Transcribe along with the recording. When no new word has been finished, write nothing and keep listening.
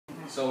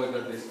So we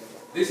got this.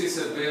 This is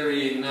a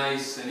very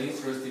nice and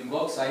interesting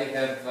box. I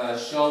have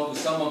shown to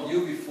some of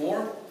you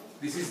before.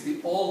 This is the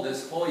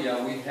oldest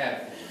Joya we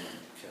have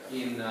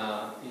in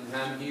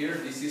hand here.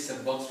 This is a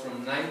box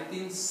from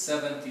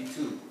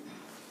 1972.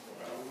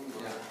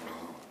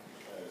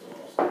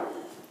 Yeah.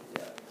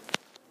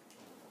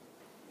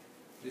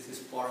 This is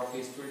part of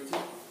history too.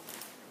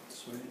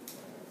 Sweet.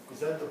 Is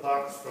that the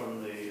box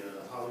from the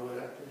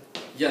Hollywood actor?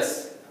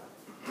 Yes,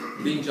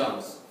 Dean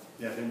Jones.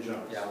 Yeah, Dean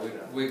Jones. Yeah,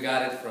 we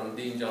got it from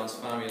Dean Jones'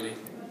 family.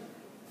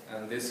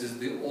 And this is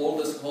the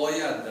oldest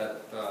Joya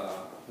that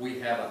we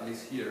have, at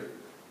least here.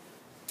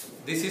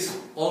 This is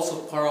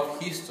also part of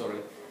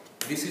history.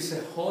 This is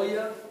a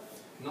Joya,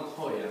 not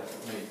Joya,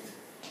 mate.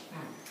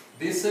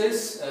 This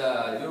is,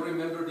 you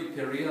remember the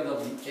period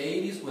of the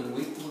 80s when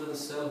we couldn't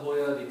sell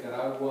Joya de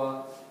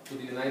Nicaragua to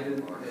the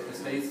United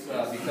States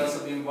because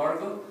of the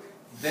embargo?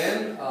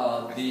 Then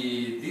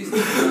the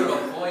distributor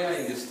of Joya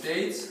in the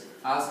States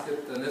asked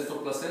Ernesto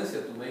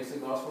Plasencia to make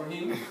cigars for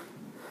him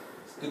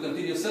to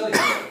continue selling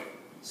them.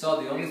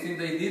 So the only thing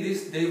they did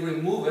is they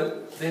removed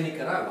the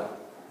Nicaragua.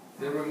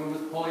 They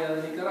removed Joya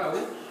de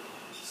Nicaragua.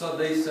 So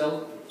they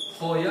sell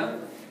Joya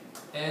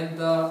and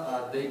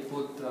they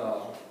put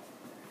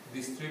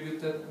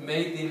distributed,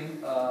 made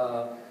in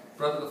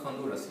product of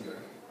Honduras here.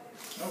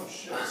 Oh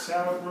shit,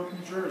 Saddlebrook,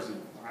 New Jersey.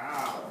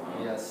 Wow.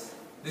 Yes.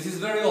 This is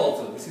very old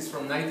too. This is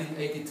from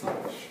 1982.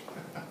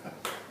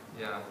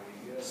 Yeah.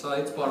 So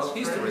it's part of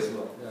history as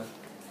well. Yeah.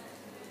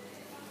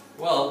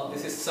 Well,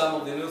 this is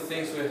some of the new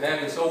things we're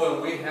having. So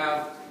when we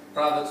have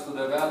products to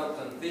develop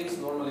and things,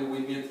 normally we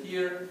meet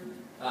here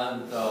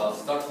and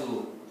start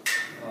to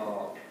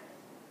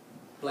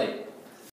play.